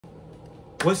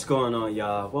What's going on,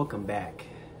 y'all? Welcome back.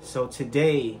 So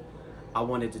today I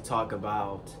wanted to talk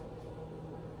about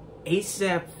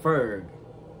ASAP Ferg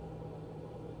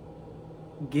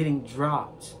getting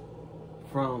dropped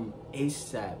from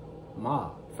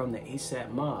from the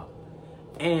ASAP mob.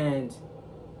 And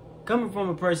coming from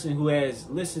a person who has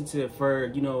listened to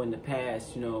Ferg, in the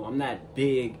past, I'm not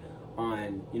big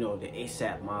on, the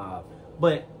ASAP mob,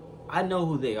 but I know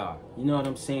who they are. You know what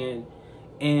I'm saying?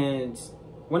 And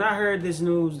when I heard this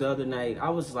news the other night, I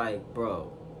was like,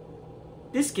 bro,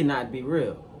 this cannot be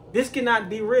real. This cannot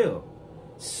be real.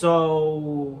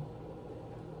 So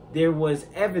there was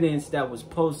evidence that was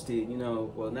posted,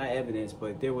 well, not evidence,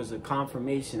 but there was a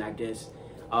confirmation, I guess,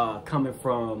 coming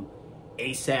from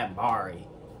ASAP Bari,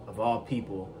 of all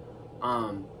people,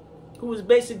 who was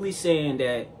basically saying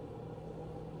that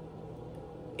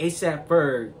ASAP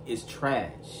Ferg is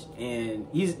trash, and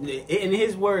in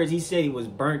his words, he said he was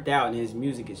burnt out and his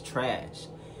music is trash.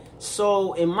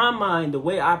 So in my mind, the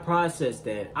way I processed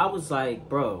that, I was like,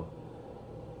 bro,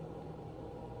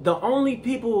 the only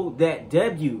people that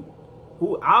debut,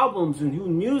 who albums and who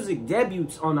music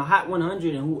debuts on the Hot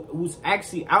 100 and who's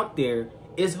actually out there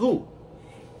is who?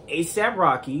 ASAP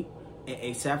Rocky and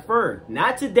ASAP Ferg.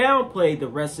 Not to downplay the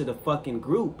rest of the fucking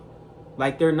group,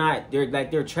 like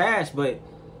they're trash, but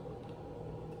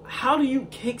how do you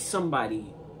kick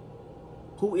somebody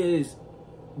who is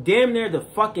damn near the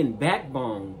fucking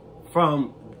backbone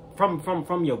from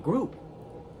your group?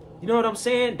 You know what I'm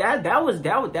saying? That was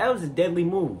a deadly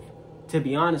move, to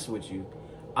be honest with you.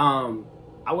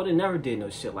 I would have never did no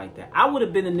shit like that. I would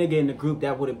have been a nigga in the group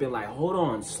that would have been like, hold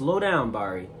on, slow down,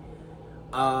 Bari.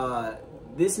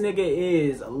 This nigga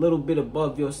is a little bit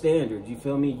above your standards. You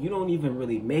feel me? You don't even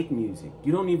really make music.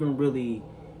 You don't even really,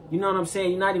 you know what I'm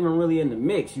saying? You're not even really in the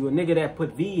mix. You a nigga that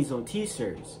put V's on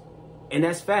t-shirts. And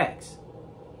that's facts.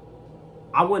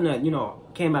 I wouldn't have,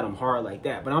 came at him hard like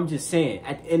that. But I'm just saying,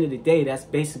 at the end of the day, that's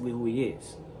basically who he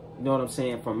is. You know what I'm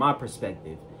saying? From my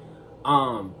perspective.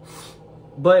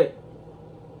 But,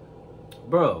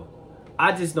 bro,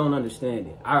 I just don't understand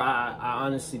it. I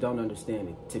honestly don't understand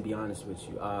it, to be honest with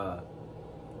you.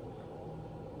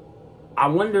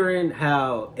 I'm wondering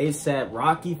how ASAP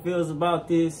Rocky feels about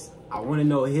this. I want to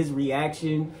know his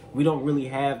reaction. We don't really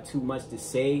have too much to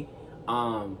say.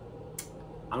 I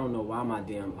don't know why my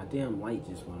damn light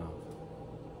just went off.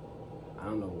 I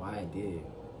don't know why it did.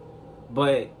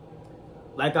 But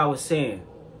like I was saying,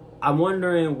 I'm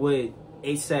wondering what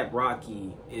ASAP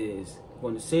Rocky is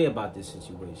going to say about this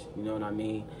situation. You know what I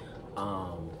mean?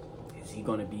 Is he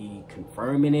going to be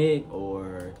confirming it,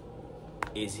 or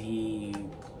is he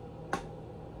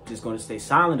just going to stay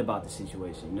silent about the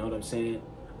situation? You know what I'm saying?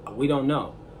 We don't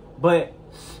know. But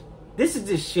this is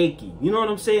just shaky. You know what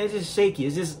I'm saying? It's just shaky.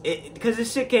 It's just because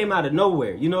this shit came out of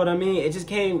nowhere. You know what I mean? It just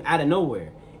came out of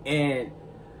nowhere. And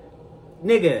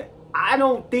nigga, I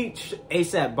don't think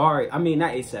ASAP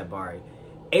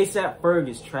Ferg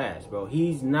is trash, bro.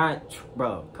 He's not,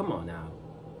 bro. Come on now.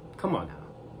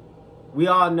 We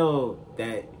all know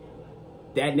that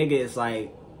nigga is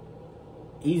like,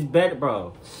 he's better,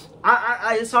 bro.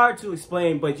 It's hard to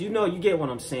explain, but you get what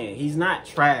I'm saying. He's not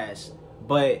trash,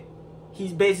 but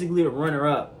he's basically a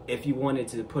runner-up, if you wanted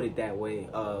to put it that way,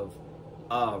 of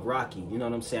Rocky. You know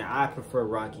what I'm saying? I prefer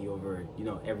Rocky over,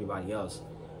 everybody else.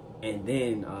 And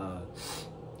then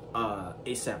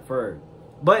ASAP Ferg.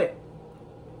 But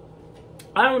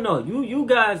I don't know. You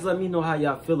guys let me know how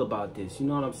y'all feel about this. You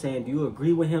know what I'm saying? Do you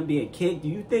agree with him being kicked? Do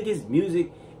you think his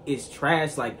music is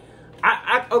trash? Like,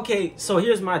 okay, so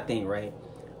here's my thing, right?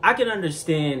 I can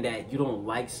understand that you don't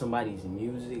like somebody's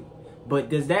music, but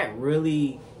does that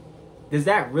really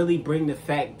bring the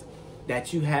fact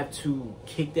that you have to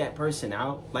kick that person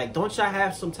out? Like, don't y'all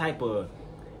have some type of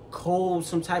code,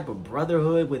 some type of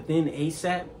brotherhood within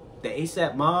ASAP, the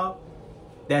ASAP mob,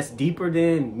 that's deeper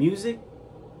than music?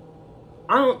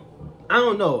 I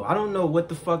don't know. I don't know what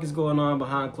the fuck is going on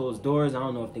behind closed doors. I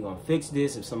don't know if they're gonna fix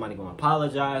this, if somebody gonna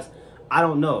apologize. I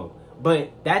don't know.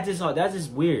 But that's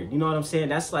just weird. You know what I'm saying?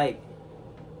 That's like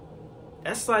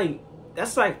us.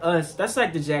 That's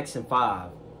like the Jackson 5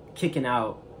 kicking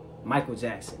out Michael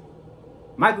Jackson.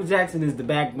 Michael Jackson is the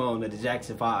backbone of the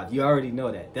Jackson 5. You already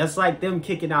know that. That's like them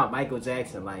kicking out Michael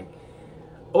Jackson, like,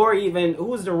 or even who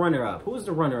was the runner-up? Who was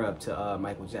the runner-up to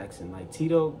Michael Jackson? Like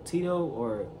Tito,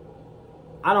 or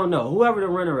I don't know. Whoever the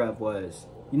runner-up was,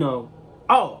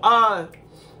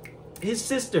 his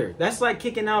sister. That's like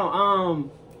kicking out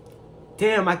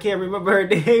damn, I can't remember her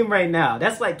name right now.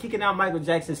 That's like kicking out Michael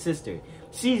Jackson's sister.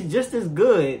 She's just as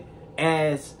good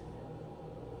as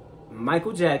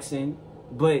Michael Jackson,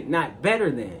 but not better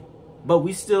than. But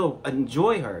we still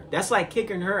enjoy her. That's like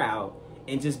kicking her out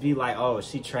and just be like, oh,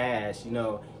 she trash, you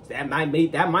know. That might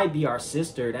be our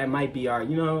sister. That might be our,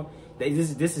 you know,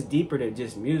 this is deeper than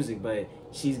just music, but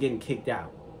she's getting kicked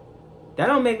out. That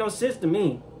don't make no sense to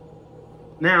me.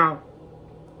 Now,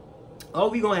 all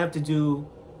we gonna have to do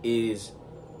is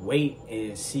wait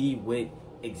and see what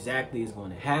exactly is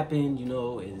going to happen. You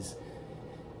know, is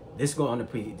this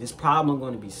problem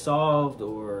going to be solved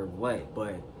or what?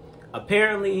 But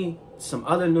apparently, some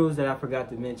other news that I forgot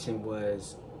to mention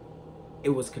was it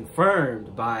was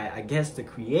confirmed by, I guess, the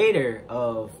creator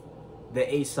of the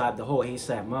whole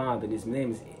ASAP mob, and his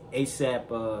name is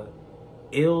ASAP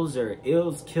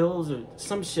Ills Kills or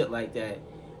some shit like that.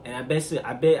 And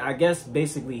I guess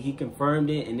basically he confirmed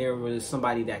it, and there was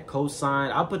somebody that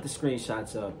co-signed. I'll put the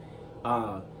screenshots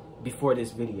up before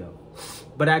this video.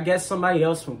 But I guess somebody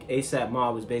else from ASAP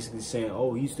Mob was basically saying,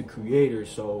 oh, he's the creator,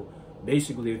 so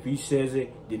basically if he says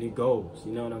it, then it goes.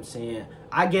 You know what I'm saying?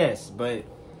 I guess, but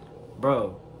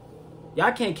bro,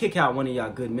 y'all can't kick out one of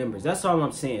y'all good members. That's all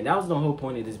I'm saying. That was the whole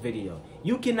point of this video.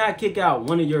 You cannot kick out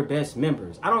one of your best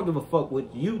members. I don't give a fuck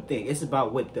what you think. It's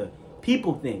about what the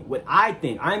people think, what I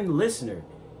think. I'm the listener.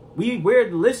 We're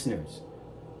the listeners.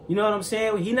 You know what I'm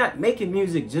saying? He not making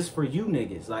music just for you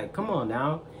niggas. Like, come on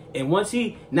now. And once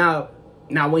he now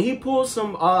when he pulls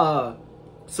some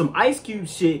Ice Cube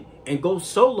shit and goes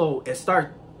solo and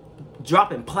start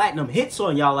dropping platinum hits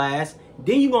on y'all ass,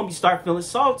 then you gonna start feeling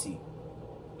salty.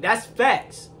 That's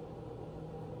facts.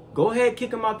 Go ahead,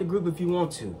 kick him out the group if you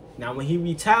want to. Now, when he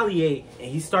retaliate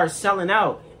and he starts selling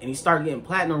out and he start getting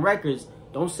platinum records,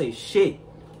 don't say shit.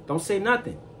 Don't say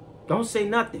nothing. Don't say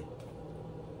nothing.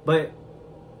 But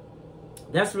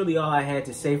that's really all I had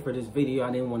to say for this video.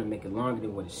 I didn't want to make it longer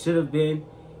than what it should have been.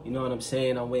 You know what I'm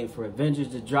saying? I'm waiting for Avengers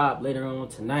to drop later on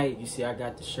tonight. You see I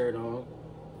got the shirt on.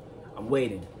 I'm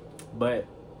waiting. But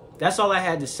that's all I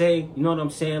had to say. You know what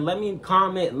I'm saying? Let me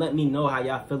comment and let me know how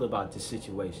y'all feel about this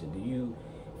situation. Do you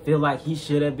feel like he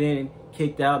should have been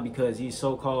kicked out because he's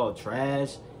so-called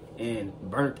trash and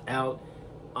burnt out?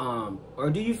 Or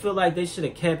do you feel like they should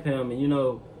have kept him and, you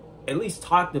know, at least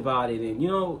talked about it? And, you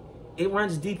know, it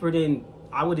runs deeper than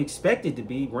I would expect it to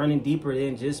be, running deeper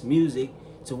than just music,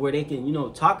 to where they can, you know,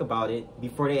 talk about it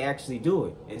before they actually do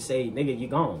it and say, nigga, you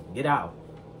gone, get out.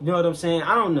 You know what I'm saying?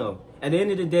 I don't know. At the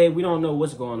end of the day, we don't know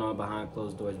what's going on behind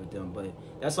closed doors with them. But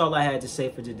that's all I had to say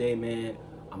for today, man.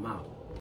 I'm out.